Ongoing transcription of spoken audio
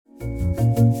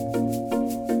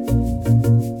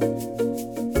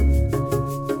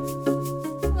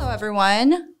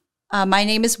everyone. My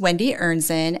name is Wendy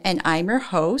Ernzen, and I'm your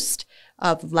host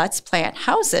of Let's Plant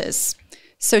Houses.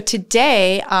 So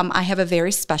today, I have a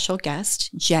very special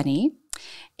guest, Jenni.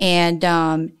 And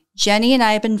Jenni and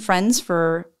I have been friends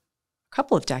for a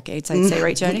couple of decades, I'd say,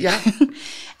 right, Jenni? Yeah.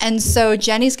 And so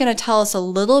Jenni's going to tell us a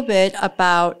little bit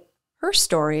about her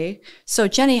story. So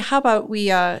Jenni, how about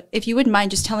we, if you wouldn't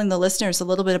mind just telling the listeners a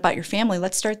little bit about your family,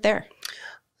 let's start there.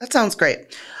 That sounds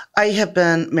great. I have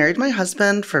been married to my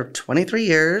husband for 23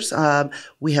 years.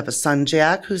 We have a son,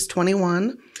 Jack, who's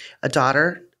 21, a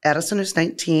daughter, Addison, who's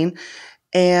 19,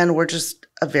 and we're just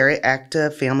a very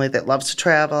active family that loves to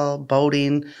travel,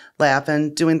 boating,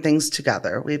 laughing, doing things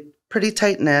together. We're pretty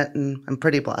tight-knit, and I'm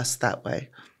pretty blessed that way.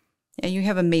 Yeah, you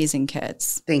have amazing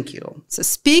kids. Thank you. So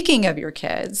speaking of your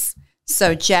kids,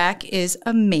 so Jack is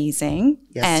amazing.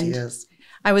 Yes, and he is.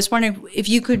 I was wondering if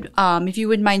you could, if you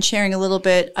wouldn't mind sharing a little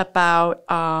bit about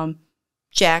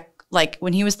Jack, like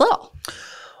when he was little.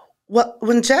 Well,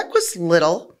 when Jack was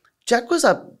little, Jack was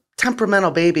a temperamental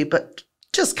baby, but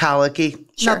just colicky,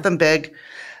 Sure. nothing big.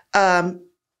 But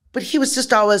he was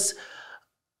just always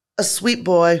a sweet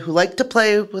boy who liked to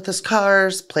play with his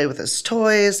cars, play with his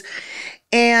toys.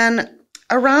 And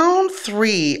around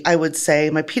 3, I would say,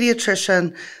 my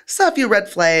pediatrician saw a few red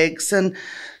flags and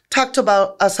talked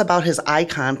about his eye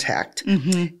contact.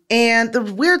 Mm-hmm. And the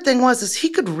weird thing is he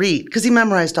could read because he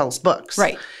memorized all his books.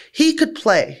 Right. He could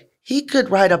play. He could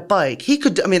ride a bike. He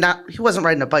wasn't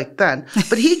riding a bike then,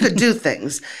 but he could do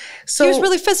things. So He was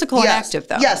really physical and active,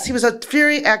 though. Yes, he was a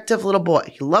very active little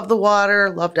boy. He loved the water,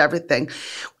 loved everything.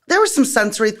 There were some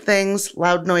sensory things,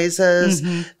 loud noises.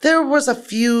 Mm-hmm. There was a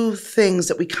few things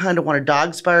that we kind of wanted,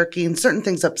 dogs barking, certain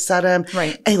things upset him.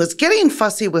 Right. And he was getting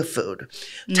fussy with food,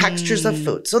 textures of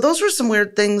food. So those were some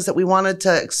weird things that we wanted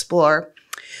to explore.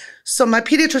 So my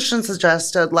pediatrician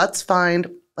suggested, let's find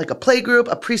like a play group,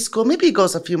 a preschool. Maybe he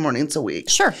goes a few mornings a week.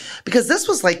 Sure. Because this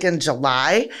was like in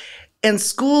July, and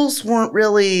schools weren't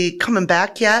really coming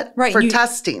back yet for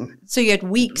testing. So you had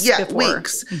weeks before.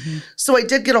 Weeks. Mm-hmm. So I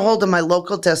did get a hold of my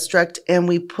local district, and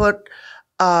we put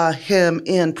him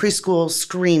in preschool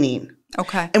screening.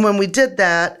 Okay. And when we did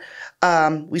that,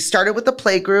 we started with the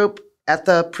play group at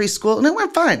the preschool, and it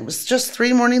went fine. It was just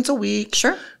 3 mornings a week.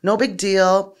 Sure. No big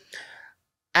deal.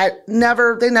 They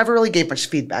never really gave much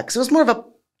feedback. So it was more of a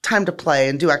time to play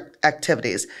and do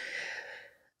activities.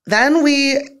 Then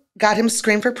we got him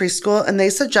screened for preschool, and they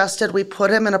suggested we put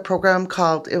him in a program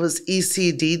called, it was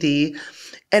ECDD,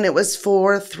 and it was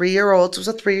for 3-year-olds. It was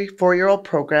a 4-year-old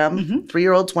program. Mm-hmm.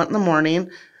 3-year-olds went in the morning.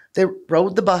 They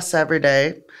rode the bus every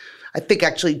day. I think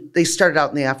actually they started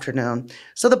out in the afternoon.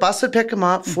 So the bus would pick him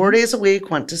up 4 days a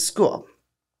week, went to school.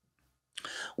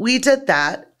 We did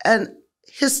that, and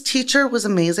his teacher was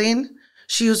amazing.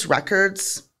 She used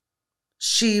records.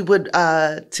 She would,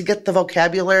 to get the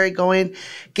vocabulary going,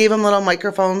 gave him little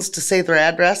microphones to say their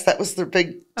address. That was their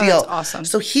big deal. Oh, that's awesome.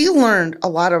 So he learned a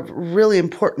lot of really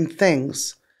important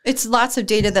things. It's lots of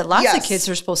data that lots of kids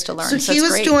are supposed to learn. So he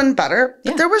was doing better,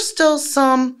 but there were still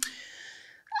some,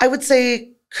 I would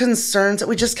say, concerns that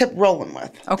we just kept rolling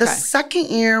with. Okay. The second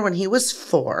year when he was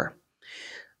 4,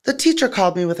 the teacher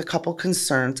called me with a couple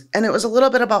concerns, and it was a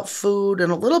little bit about food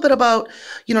and a little bit about,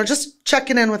 just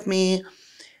checking in with me.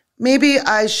 Maybe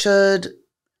I should,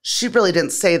 she really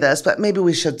didn't say this, but maybe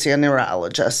we should see a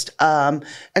neurologist and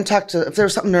talk to if there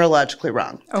was something neurologically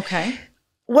wrong. Okay.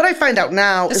 What I find out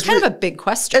now It's is kind of a big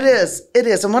question. It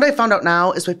is. And what I found out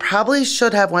now is we probably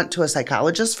should have went to a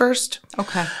psychologist first.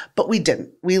 Okay. But we didn't.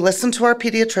 We listened to our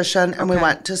pediatrician, and we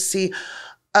went to see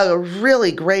a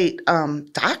really great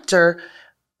doctor.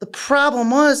 The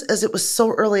problem was it was so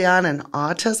early on in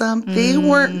autism, they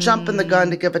weren't jumping the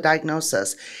gun to give a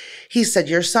diagnosis. He said,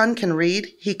 your son can read,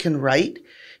 he can write,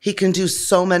 he can do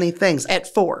so many things.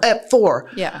 At 4. At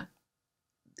 4. Yeah.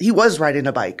 He was riding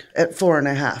a bike at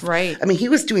 4.5. Right. I mean, he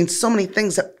was doing so many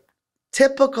things that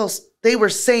they were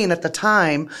saying at the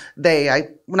time,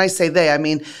 when I say they, I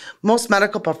mean, most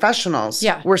medical professionals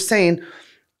were saying,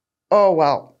 oh,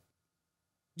 well,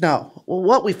 no. Well,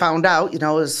 what we found out,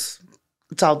 is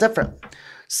it's all different.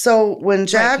 So when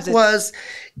Jack was,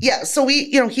 so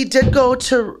he did go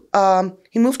to,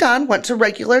 he moved on, went to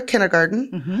regular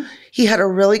kindergarten. Mm-hmm. He had a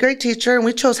really great teacher, and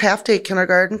we chose half-day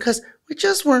kindergarten because we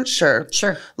just weren't sure.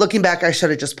 Sure. Looking back, I should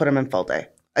have just put him in full day.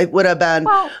 It would have been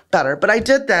better, but I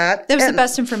did that. That was the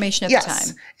best information at the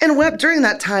time. And during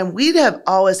that time, we'd have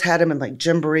always had him in like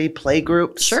Gymboree play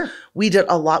groups. Sure. We did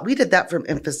a lot. We did that from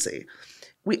infancy.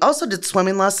 We also did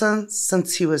swimming lessons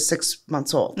since he was 6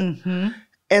 months old. Mm-hmm.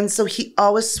 And so he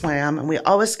always swam, and we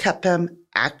always kept him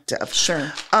active.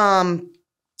 Sure. I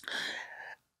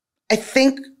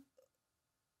think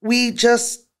we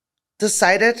just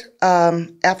decided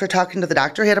after talking to the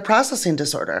doctor, he had a processing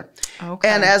disorder. Okay.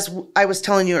 And as I was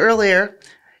telling you earlier,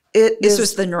 This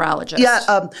was the neurologist.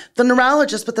 Yeah, the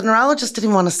neurologist, but the neurologist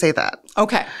didn't want to say that.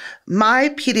 Okay. My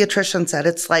pediatrician said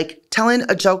it's like telling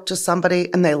a joke to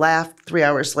somebody and they laugh 3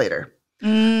 hours later.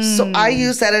 So I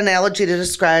use that analogy to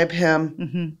describe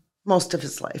him most of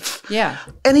his life. Yeah.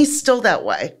 And he's still that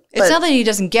way. It's not that he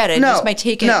doesn't get it. No, it just might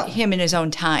take him in his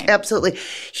own time. Absolutely.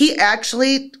 He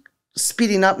actually,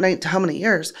 speeding up how many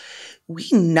years, we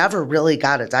never really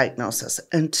got a diagnosis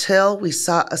until we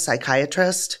saw a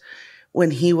psychiatrist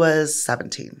when he was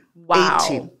 17. Wow.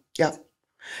 18. Yeah.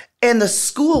 And the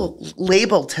school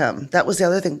labeled him. That was the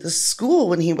other thing. The school,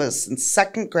 when he was in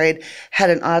second grade, had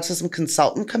an autism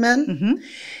consultant come in.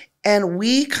 And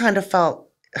we kind of felt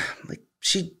like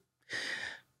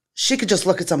she could just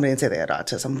look at somebody and say they had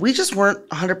autism. We just weren't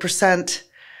 100%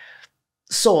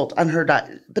 sold on her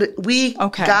diet. But we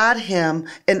got him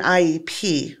an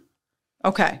IEP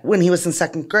when he was in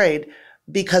second grade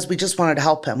because we just wanted to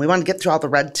help him. We wanted to get through all the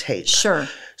red tape. Sure.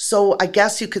 So I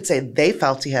guess you could say they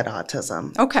felt he had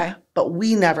autism. Okay. But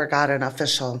we never got an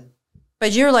official.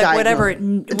 But you're like, whatever it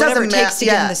takes to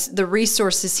yeah. give him the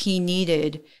resources he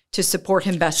needed to support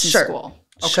him best in school.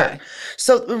 Okay. Sure.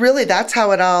 So really, that's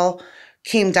how it all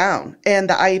came down. And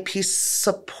the IEP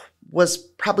was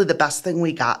probably the best thing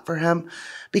we got for him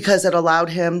because it allowed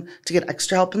him to get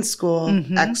extra help in school,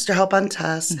 extra help on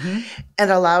tests,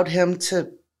 and allowed him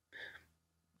to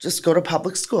just go to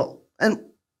public school. And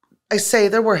I say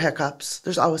there were hiccups.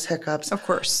 There's always hiccups. Of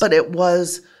course. But it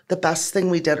was the best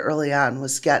thing we did early on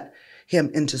was get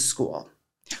him into school.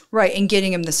 Right, and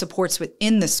getting him the supports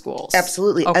within the schools.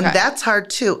 Absolutely. Okay. And that's hard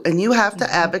too. And you have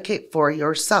to advocate for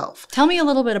yourself. Tell me a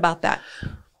little bit about that.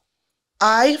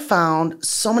 I found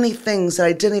so many things that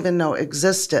I didn't even know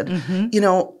existed. You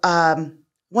know,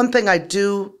 one thing I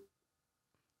do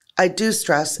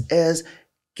stress is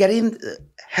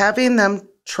having them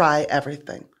try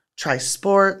everything. Try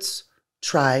sports,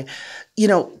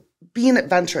 being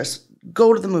adventurous,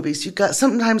 go to the movies.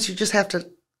 Sometimes you just have to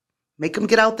make them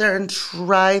get out there and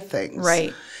try things.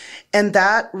 Right. And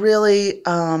that really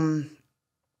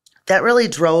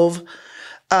drove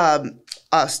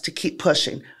us to keep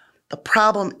pushing. The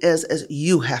problem is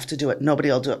you have to do it. Nobody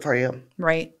will do it for you.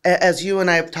 Right. As you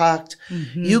and I have talked,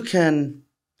 you can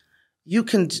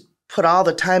put all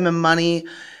the time and money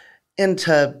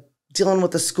into dealing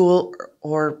with the school,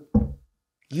 or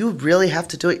you really have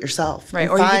to do it yourself. Right.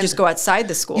 Or you can just go outside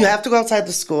the school. You have to go outside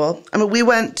the school. I mean, we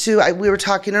were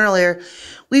talking earlier,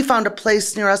 we found a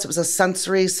place near us. It was a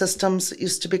Sensory Systems, it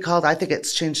used to be called. I think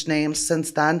it's changed names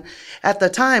since then. At the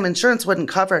time, insurance wouldn't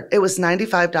cover it. It was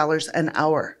 $95 an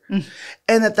hour.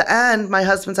 And at the end, my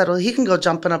husband said, well, he can go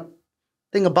jump in a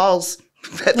thing of balls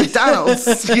at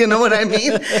McDonald's. You know what I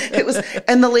mean?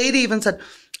 And the lady even said,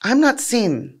 I'm not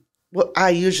seeing what I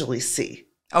usually see.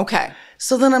 Okay.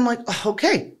 So then I'm like, oh,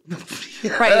 okay.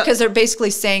 Right, because they're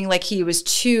basically saying like he was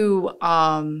too,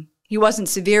 he wasn't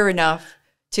severe enough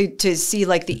to see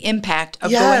like the impact of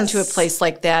going to a place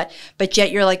like that. But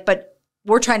yet you're like, but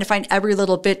we're trying to find every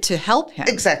little bit to help him.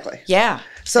 Exactly. Yeah.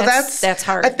 So that's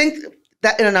hard. I think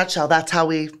that in a nutshell, that's how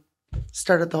we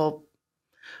started the whole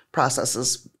process,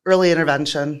 is early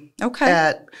intervention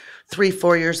at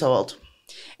 3-4 years old.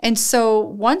 And so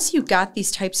once you got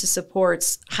these types of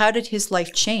supports, how did his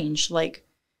life change? Like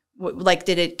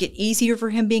did it get easier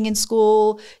for him being in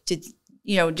school? Did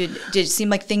it seem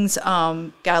like things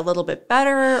got a little bit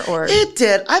better? Or it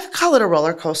did. I call it a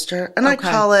roller coaster, and I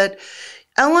call it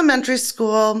elementary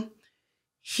school.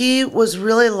 He was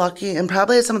really lucky and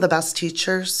probably had some of the best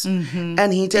teachers.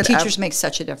 And he did. Teachers make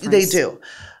such a difference. They do.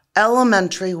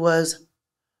 Elementary was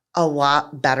a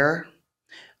lot better.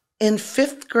 In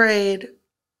 5th grade,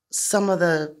 some of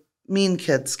the mean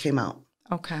kids came out.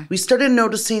 Okay. We started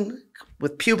noticing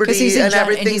with puberty and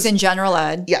everything. And he's in general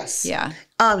ed. Yes. Yeah.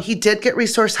 He did get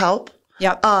resource help.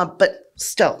 Yep. But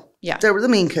still, there were the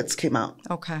mean kids came out.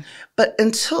 Okay. But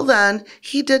until then,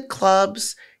 he did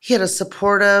clubs. He had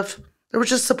there were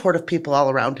just supportive people all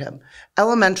around him.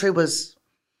 Elementary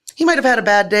he might have had a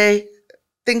bad day.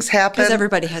 Things happen. Because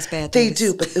everybody has bad days. They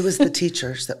do, but it was the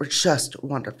teachers that were just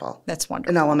wonderful. That's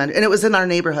wonderful. In elementary. And it was in our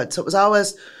neighborhood. So it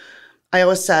was I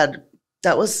always said,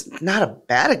 that was not a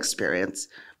bad experience.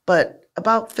 But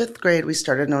about 5th grade, we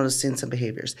started noticing some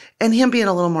behaviors. And him being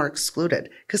a little more excluded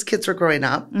because kids were growing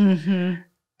up. And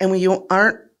when you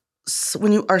are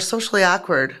socially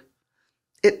awkward,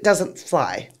 it doesn't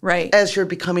fly. Right. As you're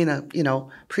becoming a,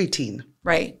 preteen.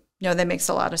 Right. No, that makes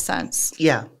a lot of sense.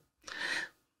 Yeah.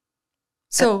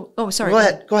 So, sorry.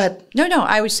 Go ahead. No,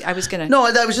 I was going to. No,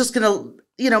 I was just going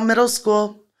to, middle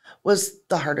school was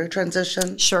the harder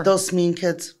transition. Sure. Those mean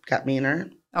kids got meaner.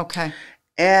 Okay.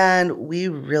 And we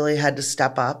really had to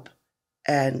step up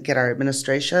and get our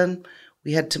administration.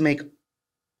 We had to make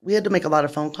a lot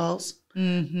of phone calls,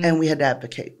 and we had to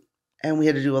advocate, and we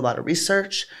had to do a lot of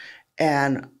research,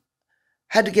 and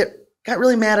got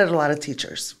really mad at a lot of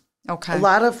teachers. Okay. A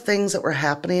lot of things that were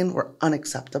happening were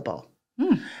unacceptable.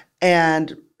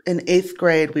 And in 8th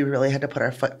grade, we really had to put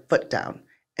our foot down.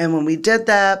 And when we did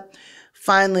that,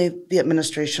 finally the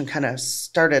administration kind of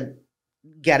started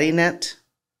getting it,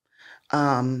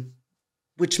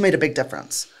 which made a big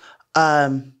difference.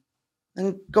 And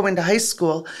going to high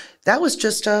school, that was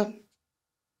just a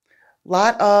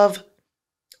lot of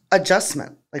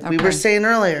adjustment. Like we were saying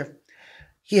earlier,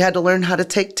 he had to learn how to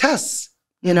take tests,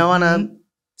 on a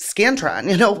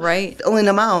Scantron, right, filling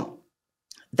them out.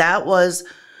 That was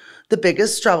the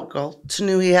biggest struggle to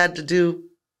know he had to do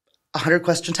a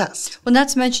 100-question test. Well, not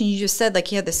to mention, you just said like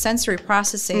he had the sensory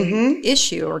processing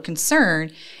issue or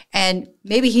concern, and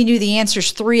maybe he knew the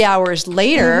answers 3 hours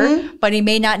later, but he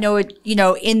may not know it,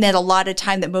 in that allotted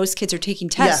time that most kids are taking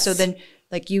tests. Yes. So then,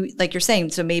 like you're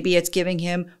saying, so maybe it's giving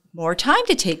him more time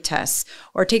to take tests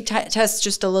or take tests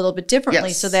just a little bit differently.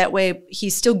 Yes. So that way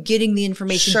he's still getting the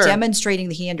information, Sure. demonstrating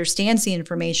that he understands the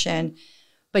information,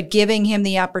 but giving him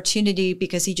the opportunity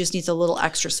because he just needs a little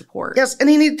extra support. Yes, and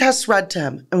he needed tests read to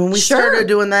him. And when we started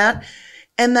doing that,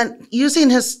 and then using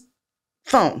his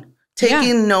phone,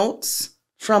 taking notes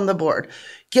from the board,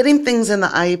 getting things in the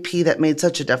IEP that made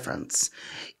such a difference.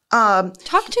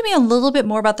 Talk to me a little bit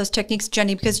more about those techniques,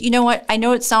 Jenni, because you know what? I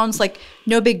know it sounds like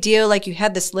no big deal, like you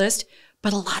had this list,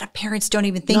 but a lot of parents don't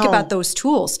even think about those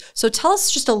tools. So tell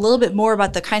us just a little bit more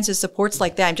about the kinds of supports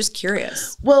like that. I'm just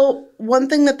curious. Well, one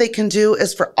thing that they can do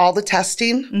is for all the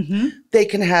testing, they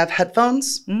can have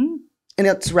headphones and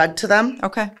it's read to them.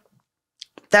 Okay.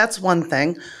 That's one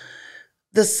thing.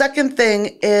 The second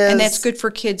thing is... And that's good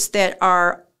for kids that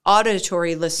are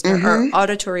auditory listeners or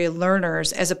auditory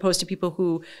learners as opposed to people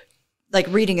who, like,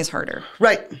 reading is harder.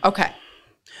 Right. Okay.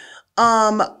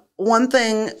 One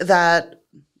thing that,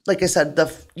 like I said,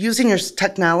 using your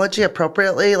technology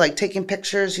appropriately, like taking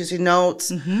pictures, using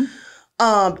notes,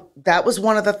 that was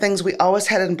one of the things we always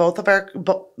had in both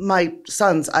of my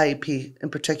son's IEP in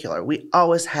particular. We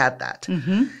always had that.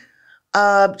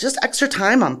 Just extra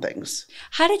time on things.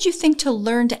 How did you think to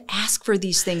learn to ask for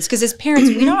these things? Because as parents,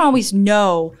 we don't always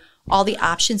know all the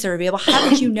options that are available. How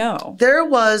did you know? There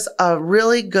was a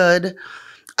really good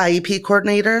IEP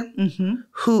coordinator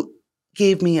who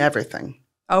gave me everything.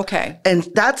 Okay. And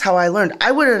that's how I learned.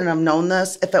 I wouldn't have known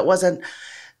this if it wasn't.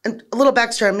 And a little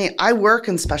backstory on me, I work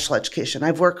in special education.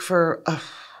 I've worked for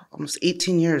almost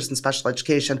 18 years in special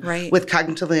education with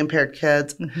cognitively impaired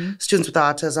kids, students with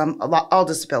autism, all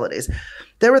disabilities.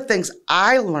 There were things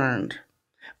I learned,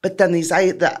 but then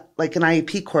like an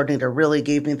IEP coordinator really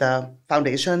gave me the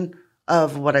foundation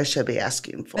of what I should be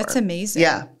asking for. That's amazing.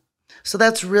 Yeah. So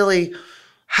that's really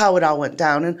how it all went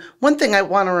down. And one thing I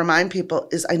want to remind people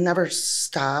is I never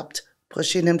stopped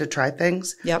pushing him to try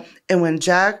things. Yep. And when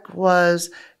Jack was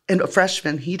a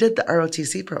freshman, he did the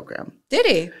ROTC program. Did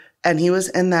he? And he was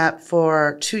in that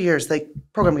for 2 years. The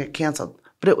program got canceled.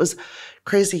 But it was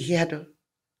crazy. He had to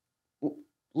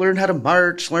learn how to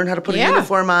march, learn how to put a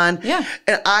uniform on. Yeah.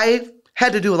 And I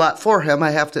had to do a lot for him,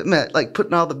 I have to admit, like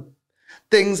putting all the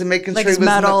things and making like sure he was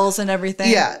medals and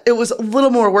everything. Yeah. It was a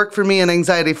little more work for me and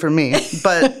anxiety for me.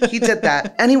 But he did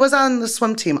that. And he was on the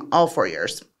swim team all 4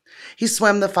 years. He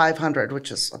swam the 500,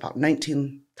 which is about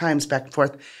 19 times back and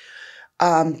forth.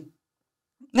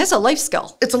 That's a life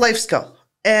skill. It's a life skill.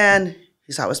 And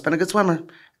he's always been a good swimmer.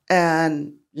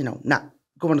 And, not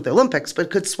going to the Olympics, but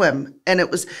could swim. And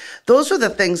those were the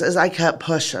things as I kept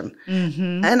pushing.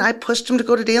 And I pushed him to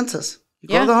go to dances. You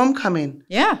go to the homecoming.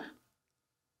 Yeah.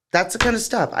 That's the kind of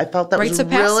stuff. I felt that Rites was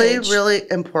of really, passage. really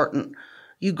important.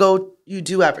 You go, you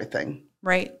do everything.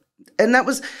 Right. And that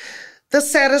was the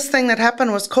saddest thing that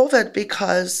happened was COVID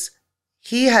because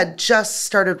he had just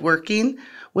started working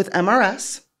with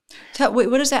MRS. Wait,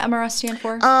 what does that MRS stand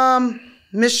for?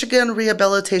 Michigan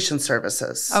Rehabilitation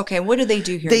Services. Okay, what do they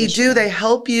do here? They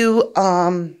help you.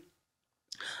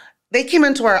 They came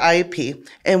into our IEP,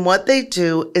 and what they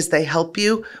do is they help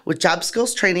you with job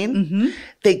skills training.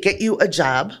 They get you a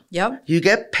job. Yep. You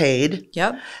get paid.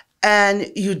 Yep.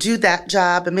 And you do that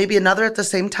job and maybe another at the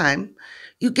same time.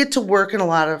 You get to work in a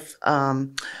lot of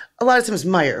times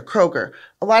Meijer, Kroger,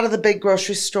 a lot of the big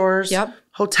grocery stores,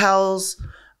 hotels,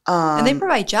 And they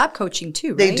provide job coaching too,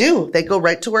 right? They do. They go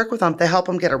right to work with them. They help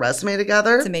them get a resume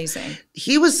together. It's amazing.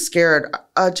 He was scared.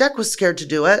 Jack was scared to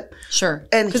do it. Sure.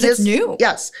 And because it's new.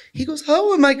 Yes. He goes,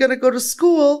 how am I going to go to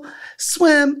school,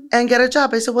 swim, and get a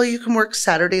job? I said, well, you can work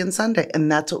Saturday and Sunday.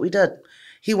 And that's what we did.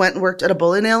 He went and worked at a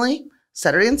bowling alley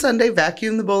Saturday and Sunday,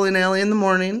 vacuumed the bowling alley in the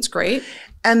morning. It's great.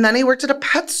 And then he worked at a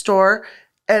pet store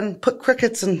and put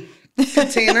crickets in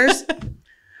containers.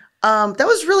 That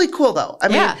was really cool, though. I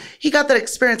mean, he got that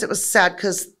experience. It was sad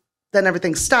because then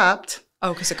everything stopped.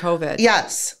 Oh, because of COVID.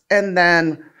 Yes. And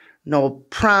then no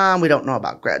prom. We don't know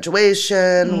about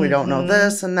graduation. We don't know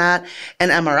this and that.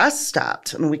 And MRS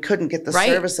stopped. I mean, we couldn't get the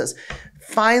services.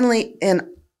 Finally,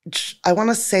 I want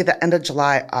to say the end of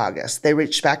July, August, they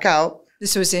reached back out.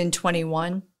 This was in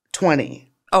 21?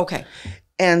 20. Okay.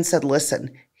 And said,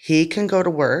 listen, he can go to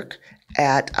work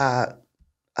at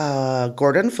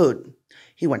Gordon Food.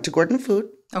 He went to Gordon Food.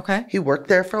 Okay. He worked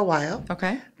there for a while.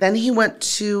 Okay. Then he went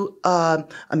to a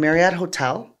Marriott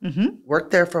hotel, worked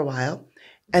there for a while.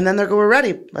 And then we're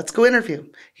ready. Let's go interview.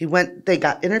 They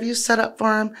got interviews set up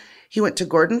for him. He went to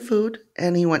Gordon Food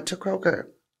and he went to Kroger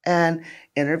and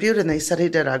interviewed, and they said he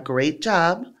did a great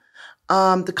job.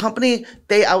 The company,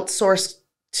 they outsourced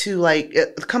to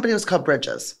the company was called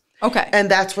Bridges. Okay.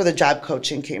 And that's where the job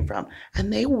coaching came from.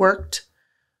 And they worked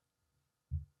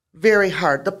very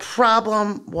hard. The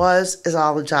problem is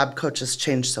all the job coaches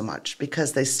change so much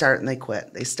because they start and they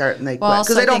quit. They start and they quit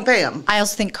because they don't pay them. I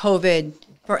also think COVID,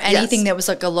 for anything that was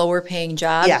like a lower paying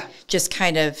job, just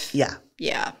kind of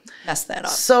messed that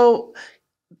up. So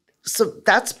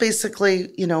that's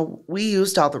basically, we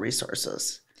used all the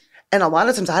resources. And a lot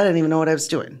of times I didn't even know what I was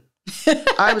doing.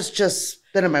 I was just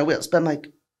spinning my wheels. But I'm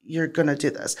like, you're going to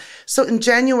do this. So in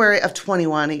January of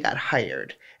 21, he got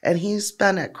hired. And he's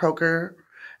been at Kroger.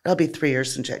 It'll be 3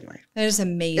 years in January. That is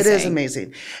amazing. It is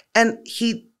amazing. And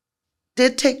he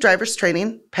did take driver's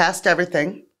training, passed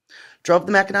everything, drove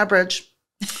the Mackinac Bridge.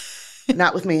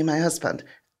 Not with me, my husband.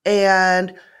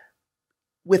 And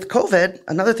with COVID,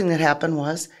 another thing that happened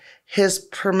was his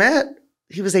permit,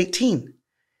 he was 18.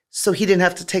 So he didn't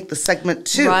have to take the segment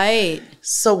 2. Right.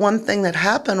 So one thing that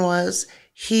happened was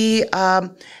he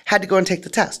had to go and take the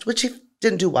test, which he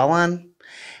didn't do well on.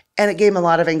 And it gave him a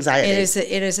lot of anxiety. It is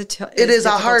a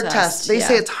hard test. They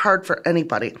say it's hard for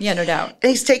anybody. Yeah, no doubt. And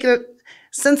he's taken it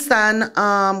since then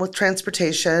with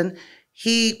transportation.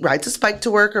 He rides his bike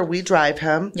to work, or we drive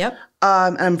him. Yep.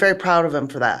 And I'm very proud of him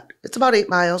for that. It's about 8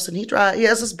 miles, and he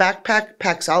has his backpack,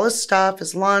 packs all his stuff,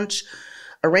 his lunch,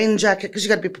 a rain jacket, because you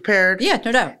got to be prepared. Yeah,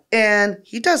 no doubt. And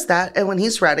he does that. And when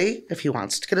he's ready, if he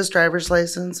wants to get his driver's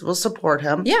license, we'll support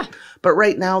him. Yeah. But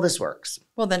right now, this works.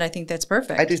 Well, then I think that's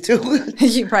perfect. I do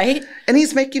too. Right? And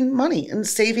he's making money and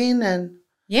saving. And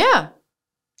yeah.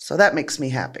 So that makes me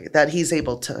happy that he's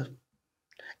able to.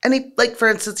 And he, for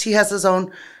instance, he has his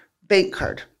own bank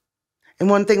card. And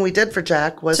one thing we did for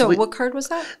Jack was... So what card was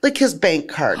that? His bank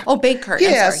card. Oh, bank card.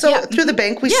 Yeah, through the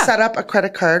bank, we set up a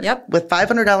credit card with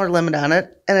 $500 limit on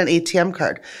it and an ATM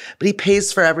card. But he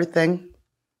pays for everything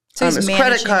on his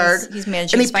credit card. He's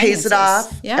managing his finances. And he pays it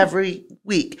off Yeah. every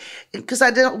week. Because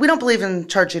we don't believe in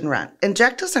charging rent. And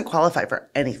Jack doesn't qualify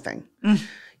for anything.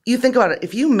 You think about it.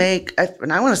 If you make,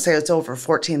 and I want to say it's over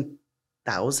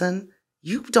 $14,000,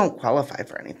 you don't qualify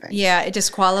for anything. Yeah, it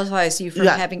disqualifies you from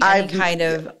having any kind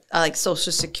of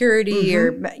Social Security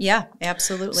or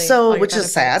absolutely. So, which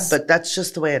is sad, but that's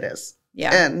just the way it is.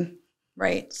 Yeah. And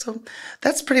right. So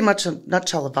that's pretty much a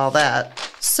nutshell of all that.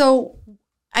 So,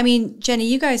 I mean, Jenni,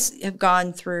 you guys have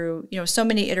gone through, so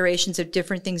many iterations of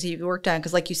different things that you've worked on.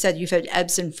 Because like you said, you've had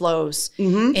ebbs and flows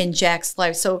in Jack's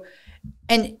life. So,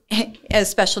 and as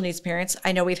special needs parents,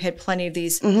 I know we've had plenty of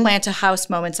these plant a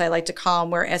house moments, I like to call them,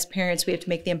 where as parents, we have to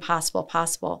make the impossible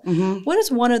possible. What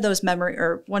is one of those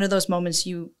moments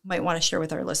you might want to share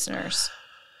with our listeners?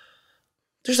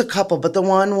 There's a couple, but the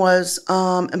one was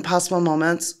impossible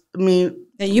moments.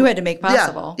 That you had to make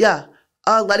possible. Yeah.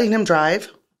 Letting him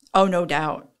drive. Oh, no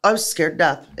doubt. I was scared to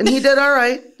death. And he did all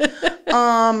right.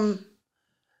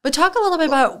 But talk a little bit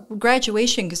about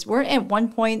graduation, because we're at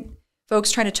one point... Folks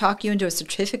trying to talk you into a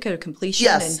certificate of completion.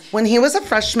 Yes. When he was a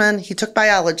freshman, he took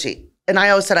biology. And I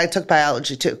always said I took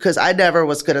biology too, because I never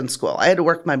was good in school. I had to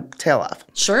work my tail off.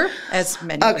 Sure, as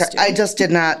many of us do. I just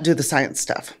did not do the science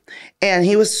stuff. And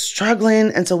he was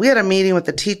struggling. And so we had a meeting with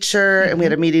the teacher, and we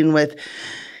had a meeting with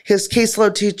his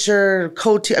caseload teacher,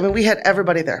 we had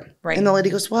everybody there. Right. And the lady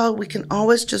goes, well, we can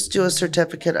always just do a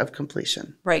certificate of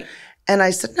completion. Right. And I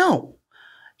said, no.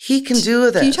 He can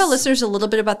do this. Can you tell listeners a little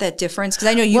bit about that difference? Because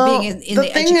I know you being in the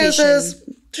education. The thing is,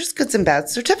 there's goods and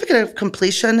bads. Certificate of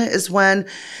completion is when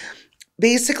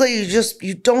basically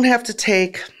you don't have to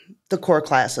take the core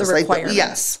classes. The like requirements.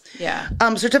 Yes. Yeah.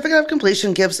 Certificate of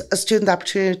completion gives a student the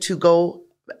opportunity to go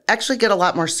actually get a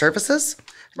lot more services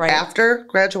after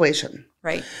graduation.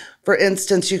 Right. For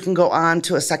instance, you can go on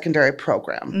to a secondary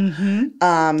program. You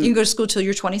can go to school till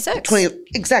you're 26.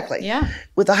 Exactly. Yeah.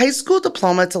 With a high school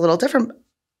diploma, it's a little different.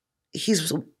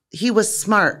 He was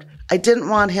smart. I didn't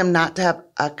want him not to have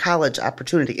a college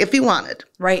opportunity if he wanted.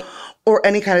 Right. Or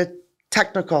any kind of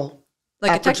technical.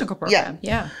 Like a technical program.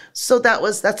 Yeah. So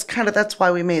that's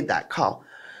why we made that call.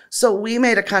 So we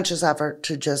made a conscious effort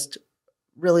to just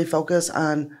really focus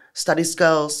on study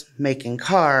skills, making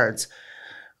cards,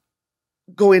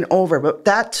 going over. But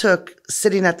that took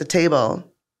sitting at the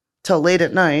table till late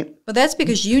at night. But that's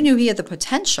because you knew he had the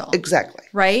potential. Exactly.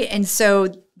 Right. And so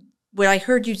what I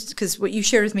heard you, because what you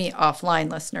shared with me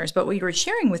offline, listeners, but what you were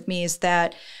sharing with me is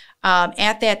that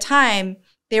at that time,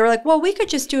 they were like, well, we could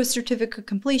just do a certificate of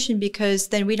completion because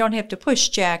then we don't have to push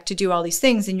Jack to do all these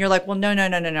things. And you're like, well,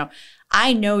 no.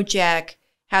 I know Jack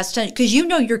has potential because you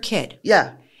know your kid.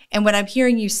 Yeah. And what I'm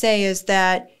hearing you say is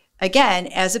that, again,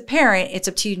 as a parent, it's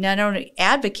up to you not only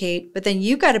advocate, but then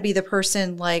you got to be the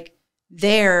person like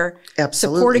there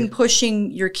supporting,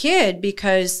 pushing your kid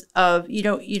because of you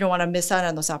don't want to miss out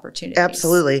on those opportunities.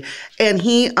 Absolutely. And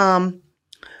he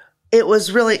it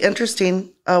was really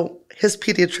interesting. His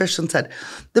pediatrician said,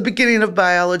 the beginning of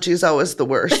biology is always the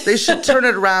worst. They should turn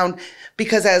it around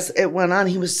because as it went on,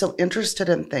 he was so interested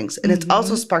in things. And it's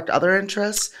also sparked other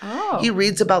interests. Oh. He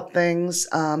reads about things,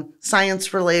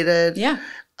 science related. Yeah.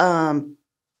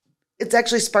 It's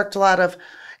actually sparked a lot of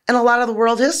the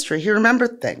world history. He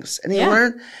remembered things and he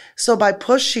learned. So by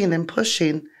pushing, and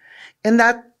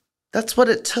that's what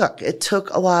it took. It took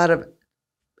a lot of,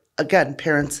 again,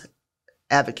 parents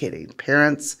advocating,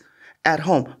 parents at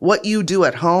home. What you do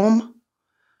at home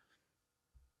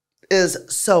is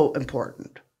so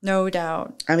important. No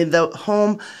doubt. I mean,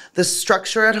 the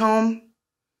structure at home,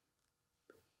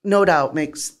 no doubt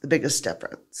makes the biggest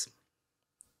difference.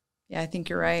 Yeah, I think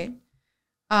you're right.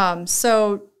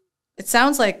 So it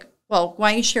sounds like, well,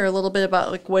 why don't you share a little bit about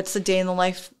like what's the day in the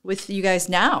life with you guys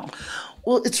now?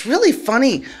 Well, it's really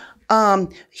funny.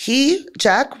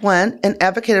 Jack went and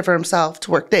advocated for himself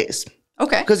to work days.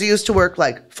 Okay. Because he used to work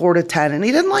like 4 to 10 and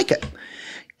he didn't like it.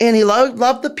 And he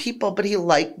loved the people, but he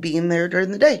liked being there during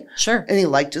the day. Sure. And he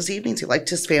liked his evenings. He liked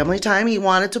his family time. He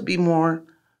wanted to be more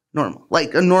normal,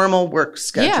 like a normal work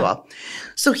schedule. Yeah.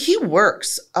 So he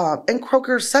works. And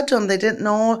Kroger said to him they didn't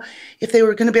know if they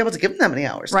were going to be able to give him that many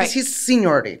hours. Because he's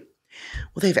seniority.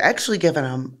 Well, they've actually given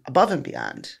him above and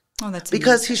beyond. Oh, that's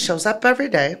because amazing. He shows up every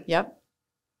day. Yep.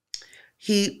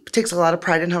 He takes a lot of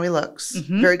pride in how he looks.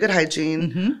 Very good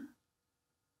hygiene.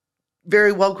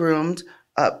 Very well groomed,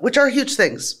 which are huge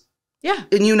things. Yeah.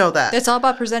 And you know that. It's all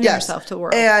about presenting yourself to the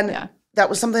world. And that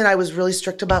was something I was really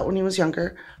strict about when he was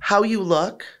younger. How you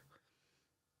look,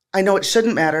 I know it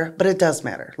shouldn't matter, but it does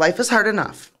matter. Life is hard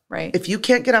enough. Right. If you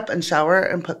can't get up and shower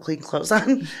and put clean clothes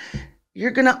on, you're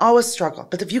going to always struggle.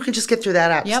 But if you can just get through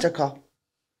that obstacle,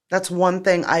 that's one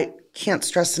thing I can't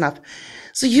stress enough.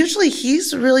 So usually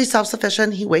he's really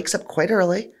self-sufficient. He wakes up quite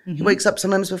early. He wakes up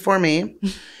sometimes before me.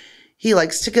 He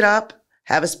likes to get up,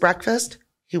 have his breakfast.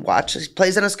 He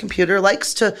plays on his computer,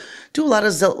 likes to do a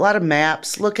lot of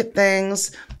maps, look at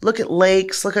things, look at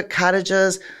lakes, look at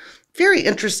cottages. Very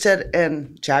interested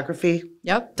in geography.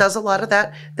 Yep. Does a lot of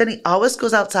that. Then he always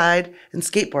goes outside and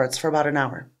skateboards for about an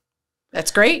hour. That's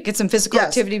great. Get some physical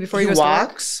activity before he goes to work.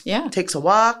 Walks. Yeah. Takes a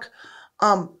walk.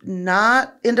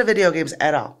 Not into video games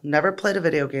at all. Never played a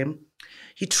video game.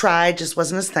 He tried, just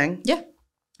wasn't his thing. Yeah.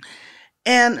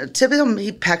 And typically,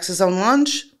 he packs his own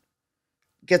lunch,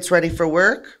 gets ready for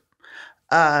work,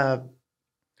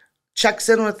 checks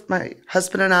in with my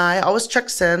husband and I, always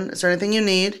checks in. Is there anything you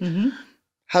need?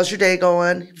 How's your day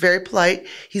going? Very polite.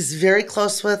 He's very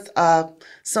close with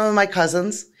some of my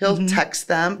cousins. He'll text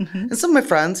them. And some of my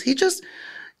friends.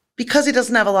 Because he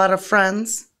doesn't have a lot of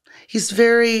friends, he's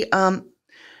very, it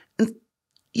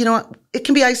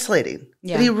can be isolating.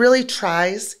 Yeah. But he really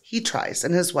tries. He tries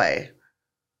in his way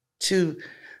to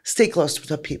stay close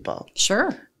to people. Sure.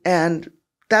 And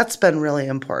that's been really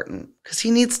important because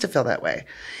he needs to feel that way.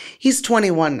 He's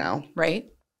 21 now. Right.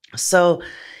 So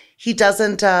he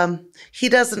doesn't,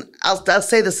 I'll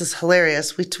say this is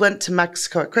hilarious. We went to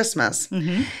Mexico at Christmas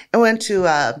and went to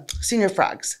Senior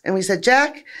Frogs. And we said,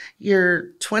 Jack,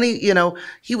 you're 20,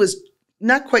 he was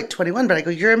not quite 21, but I go,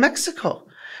 you're in Mexico.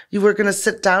 You were going to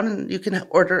sit down and you can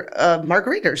order a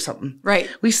margarita or something. Right.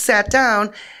 We sat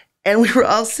down and we were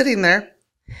all sitting there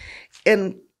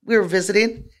and we were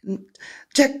visiting.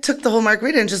 Jack took the whole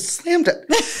margarita and just slammed it.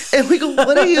 And we go,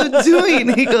 what are you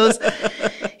doing? He goes,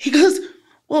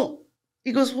 well,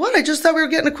 He goes, what? I just thought we were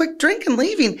getting a quick drink and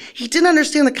leaving. He didn't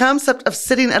understand the concept of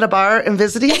sitting at a bar and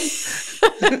visiting. He's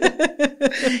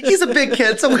a big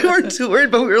kid, so we weren't too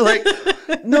worried, but we were like,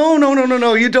 no,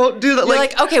 you don't do that. You're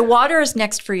like, okay, water is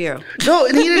next for you. No,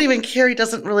 and he didn't even care. He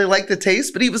doesn't really like the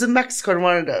taste, but he was in Mexico and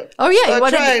wanted to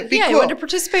he cool. wanted to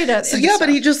participate in so but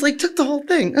he just like took the whole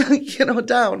thing,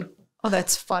 down. Oh,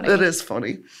 that's funny. That is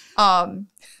funny.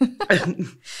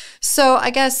 So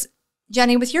I guess,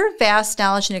 Jenni, with your vast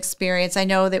knowledge and experience, I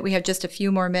know that we have just a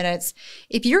few more minutes.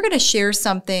 If you're going to share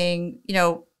something,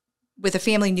 with a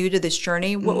family new to this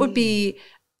journey, what would be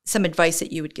some advice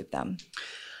that you would give them?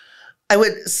 I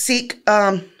would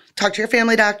talk to your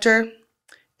family doctor.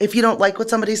 If you don't like what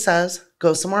somebody says,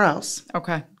 go somewhere else.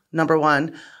 Okay. Number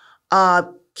one,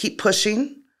 keep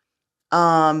pushing.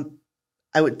 I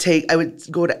would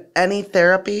go to any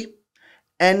therapy,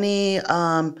 any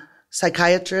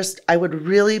psychiatrist. I would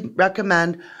really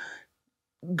recommend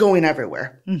going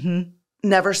everywhere. Mm-hmm.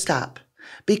 Never stop,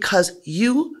 because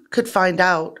you could find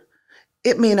out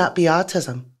it may not be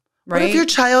autism. Right. What if your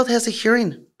child has a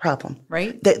hearing problem?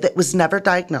 Right. That was never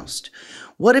diagnosed.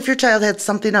 What if your child had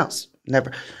something else?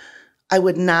 Never. I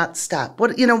would not stop.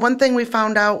 One thing we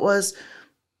found out was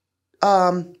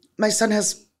my son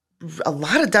has a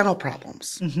lot of dental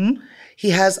problems. Mm-hmm.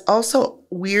 He has also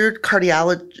weird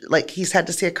cardiology, like he's had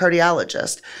to see a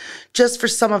cardiologist just for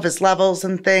some of his levels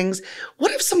and things.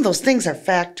 What if some of those things are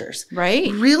factors?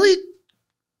 Right. Really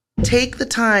take the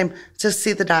time to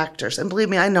see the doctors. And believe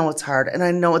me, I know it's hard and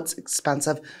I know it's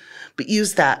expensive, but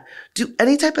use that. Do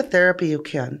any type of therapy you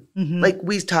can. Mm-hmm. Like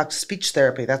we talked speech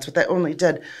therapy. That's what that only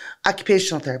did.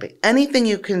 Occupational therapy. Anything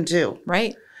you can do.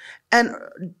 Right. And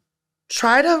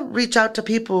try to reach out to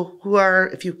people who are,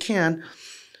 if you can,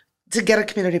 to get a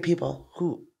community of people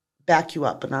who back you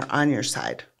up and are on your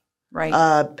side. Right.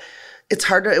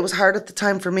 It was hard at the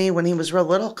time for me when he was real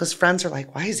little, because friends are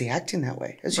like, why is he acting that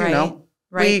way? As you know.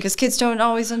 Right, because kids don't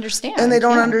always understand. And they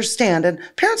don't understand. And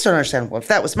parents don't understand. Well, if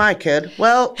that was my kid,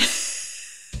 well,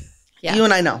 you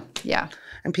and I know. Yeah.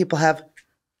 And people have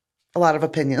a lot of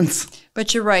opinions.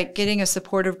 But you're right. Getting a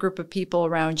supportive group of people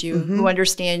around you who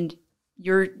understand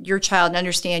your child and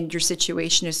understand your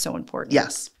situation is so important.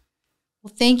 Yes.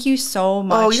 Well, thank you so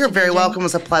much. Oh, you're very welcome. It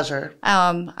was a pleasure.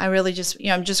 I really just,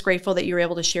 I'm just grateful that you were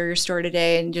able to share your story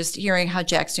today, and just hearing how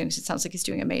Jack's doing. It sounds like he's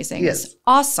doing amazing. Yes. It's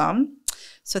awesome.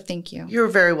 So thank you. You're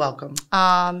very welcome.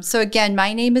 So again,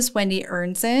 my name is Wendy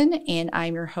Ernzen, and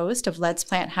I'm your host of Let's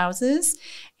Plant Houses.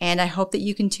 And I hope that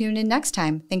you can tune in next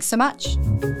time. Thanks so much.